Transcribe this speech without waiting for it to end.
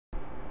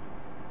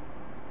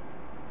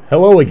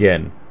Hello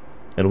again,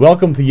 and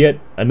welcome to yet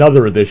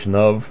another edition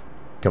of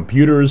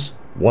Computers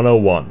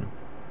 101.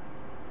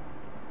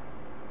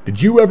 Did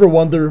you ever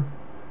wonder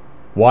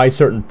why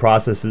certain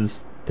processes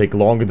take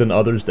longer than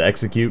others to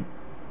execute?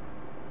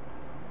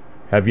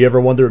 Have you ever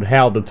wondered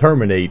how to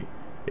terminate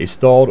a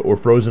stalled or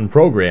frozen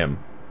program?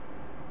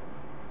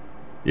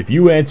 If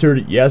you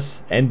answered yes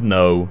and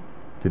no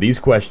to these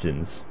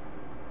questions,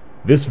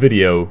 this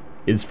video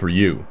is for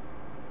you.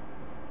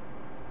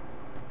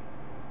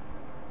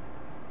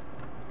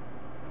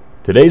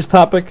 Today's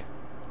topic,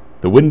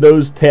 the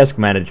Windows Task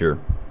Manager.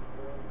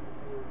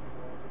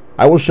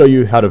 I will show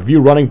you how to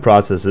view running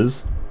processes,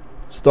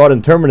 start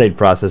and terminate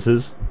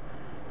processes,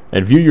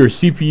 and view your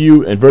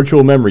CPU and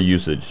virtual memory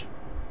usage.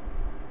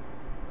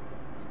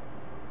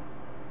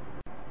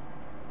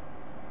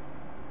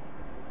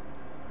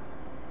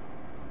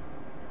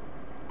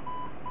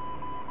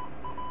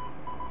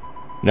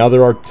 Now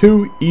there are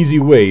two easy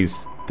ways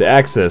to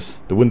access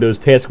the Windows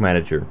Task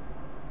Manager.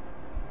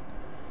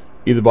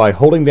 Either by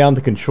holding down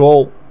the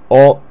Control,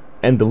 Alt,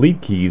 and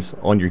Delete keys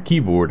on your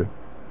keyboard,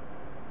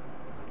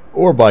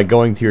 or by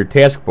going to your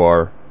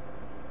taskbar,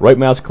 right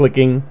mouse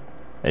clicking,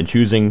 and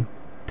choosing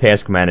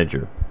Task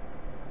Manager.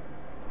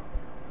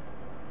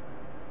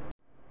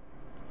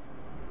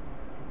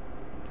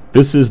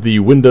 This is the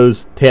Windows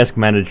Task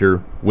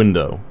Manager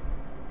window.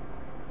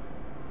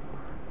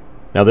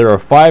 Now there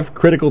are 5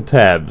 critical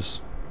tabs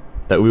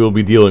that we will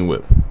be dealing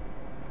with: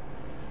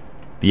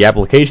 the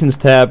Applications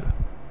tab,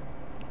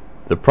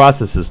 the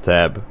Processes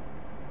tab,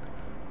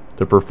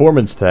 the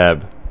Performance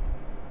tab,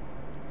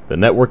 the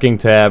Networking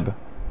tab,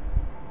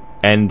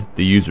 and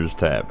the Users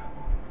tab.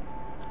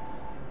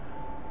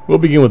 We'll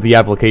begin with the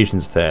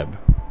Applications tab.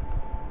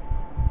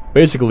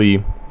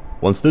 Basically,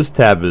 once this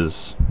tab is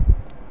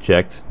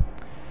checked,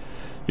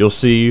 you'll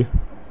see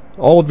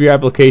all of your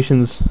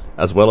applications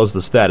as well as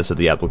the status of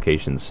the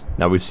applications.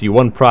 Now we see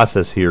one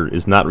process here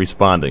is not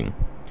responding.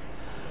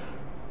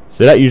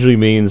 So that usually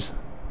means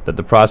that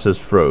the process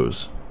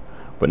froze,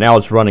 but now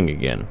it's running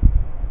again.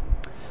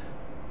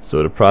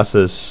 So the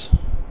process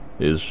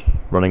is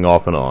running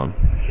off and on.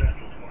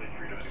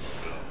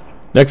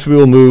 Next we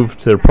will move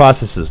to the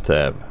Processes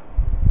tab.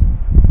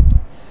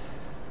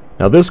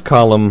 Now this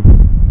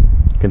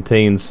column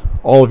contains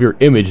all of your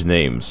image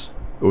names,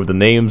 or the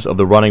names of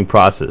the running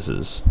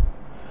processes.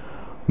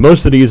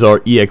 Most of these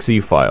are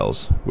exe files,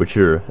 which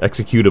are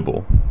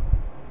executable.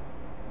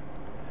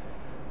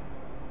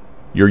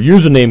 Your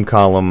username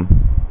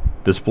column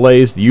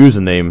displays the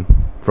username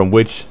from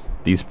which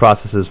these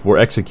processes were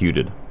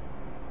executed.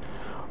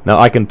 Now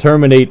I can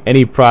terminate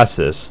any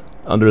process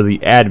under the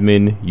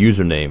admin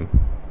username,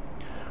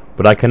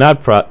 but I cannot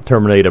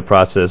terminate a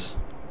process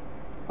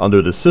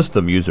under the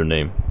system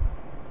username,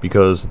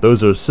 because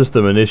those are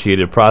system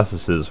initiated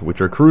processes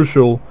which are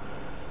crucial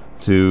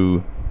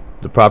to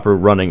the proper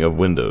running of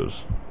Windows.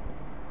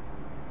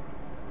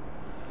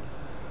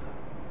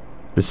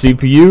 The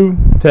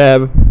CPU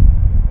tab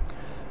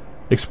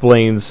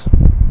explains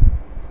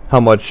how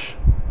much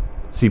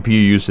CPU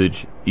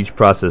usage each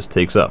process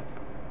takes up,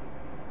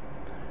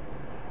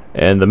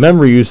 and the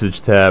Memory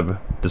Usage tab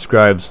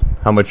describes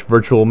how much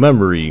virtual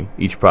memory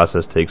each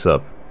process takes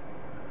up.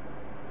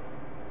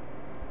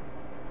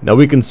 Now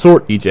we can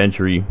sort each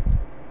entry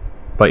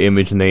by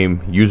image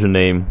name,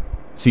 username,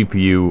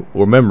 CPU,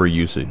 or memory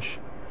usage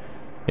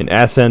in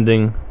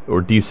ascending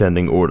or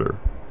descending order.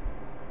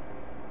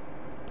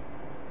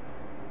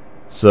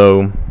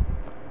 So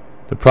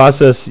the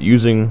process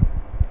using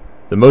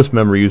the most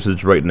memory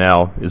usage right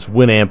now is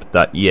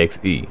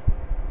winamp.exe.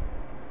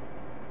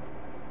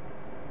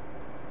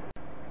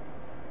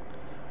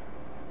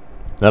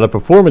 Now the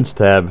Performance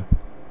tab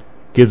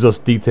gives us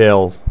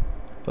details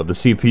of the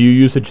CPU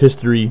usage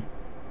history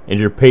and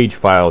your page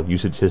file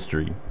usage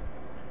history.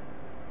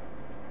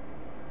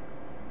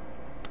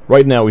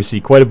 Right now we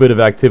see quite a bit of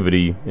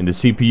activity in the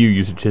CPU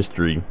usage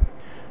history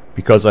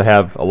because I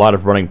have a lot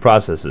of running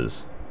processes.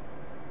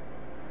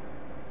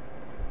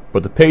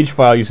 But the page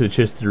file usage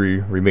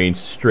history remains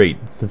straight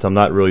since I'm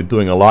not really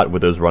doing a lot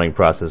with those running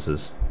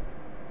processes.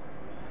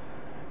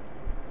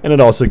 And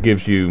it also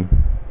gives you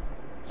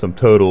some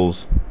totals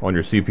on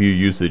your CPU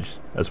usage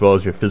as well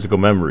as your physical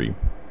memory.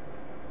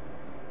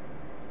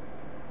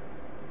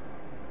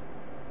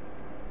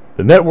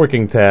 The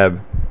Networking tab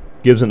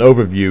gives an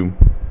overview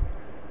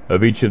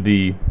of each of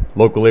the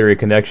local area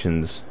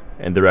connections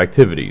and their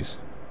activities.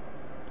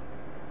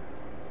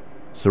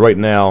 So right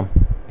now,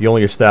 the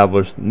only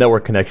established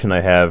network connection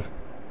I have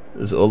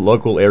is a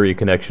local area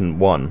connection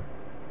 1.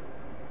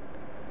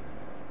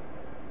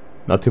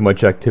 Not too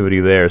much activity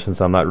there since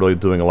I'm not really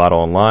doing a lot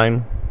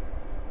online.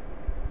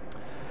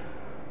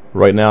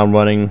 Right now I'm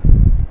running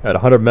at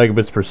 100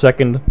 megabits per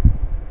second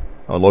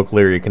on local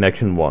area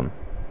connection 1.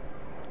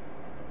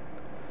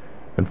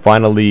 And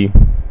finally,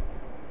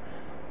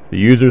 the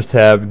Users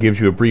tab gives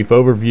you a brief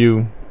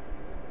overview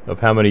of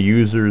how many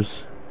users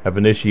have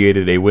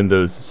initiated a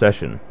Windows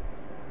session.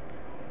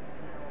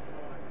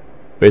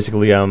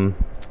 Basically, I'm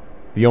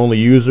the only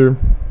user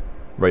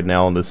right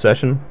now in this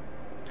session,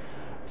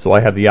 so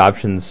I have the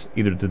options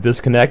either to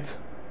disconnect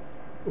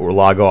or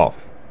log off.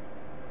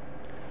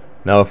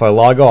 Now if I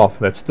log off,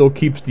 that still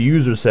keeps the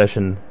user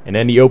session and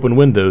any open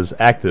windows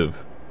active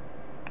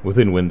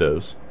within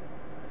Windows.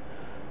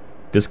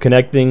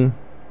 Disconnecting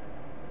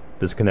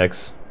disconnects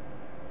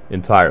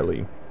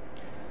entirely,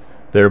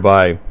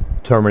 thereby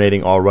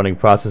terminating all running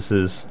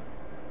processes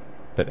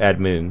that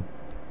admin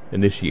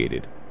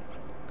initiated.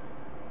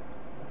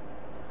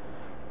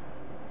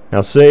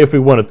 Now say if we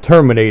want to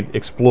terminate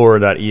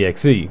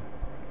Explorer.exe,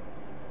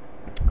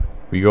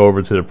 we go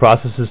over to the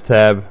Processes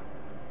tab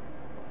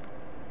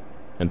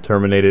and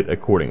terminate it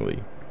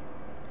accordingly.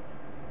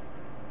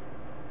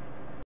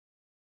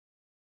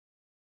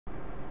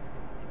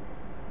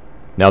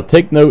 Now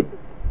take note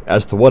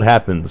as to what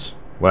happens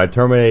when I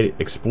terminate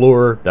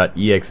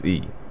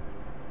Explorer.exe.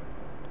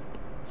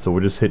 So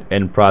we'll just hit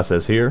End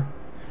Process here,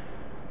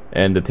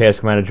 and the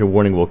Task Manager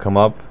warning will come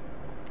up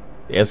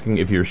asking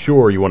if you're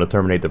sure you want to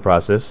terminate the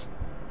process.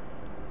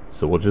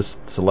 So we'll just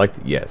select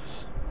Yes.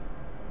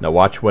 Now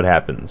watch what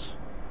happens.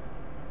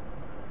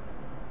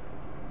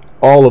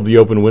 All of the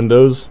open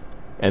windows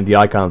and the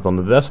icons on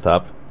the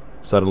desktop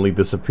suddenly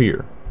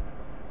disappear.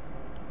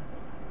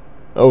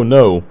 Oh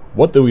no,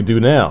 what do we do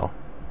now?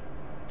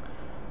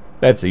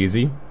 That's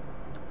easy.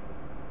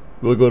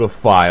 We'll go to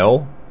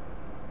File,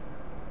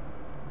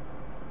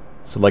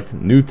 select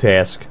New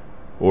Task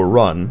or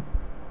Run,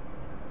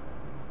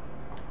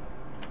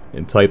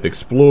 and type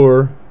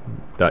Explorer.exe.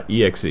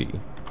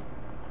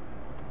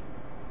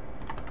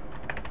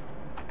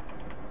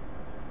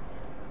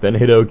 Then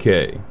hit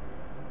OK.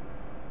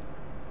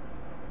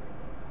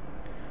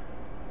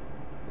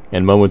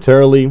 And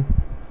momentarily,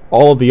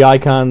 all of the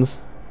icons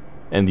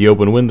and the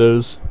open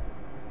windows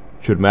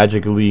should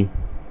magically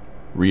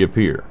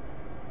reappear.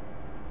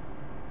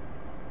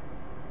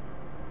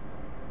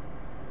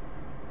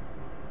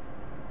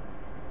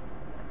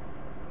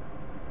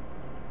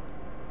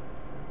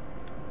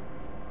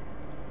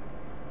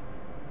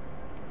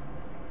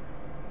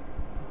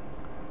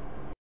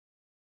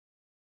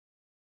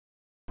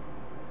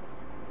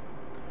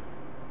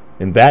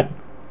 And that,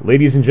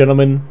 ladies and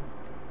gentlemen,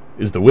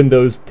 is the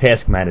Windows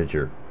Task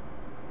Manager.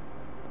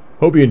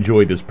 Hope you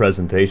enjoyed this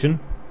presentation.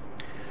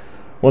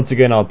 Once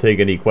again, I'll take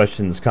any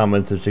questions,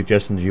 comments, or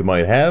suggestions you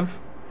might have,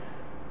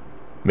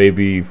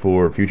 maybe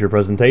for future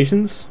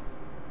presentations.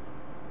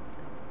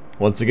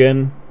 Once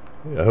again,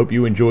 I hope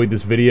you enjoyed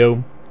this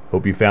video.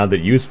 Hope you found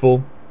it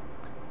useful.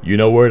 You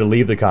know where to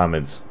leave the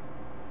comments.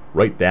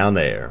 Right down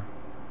there.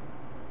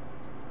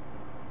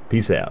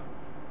 Peace out.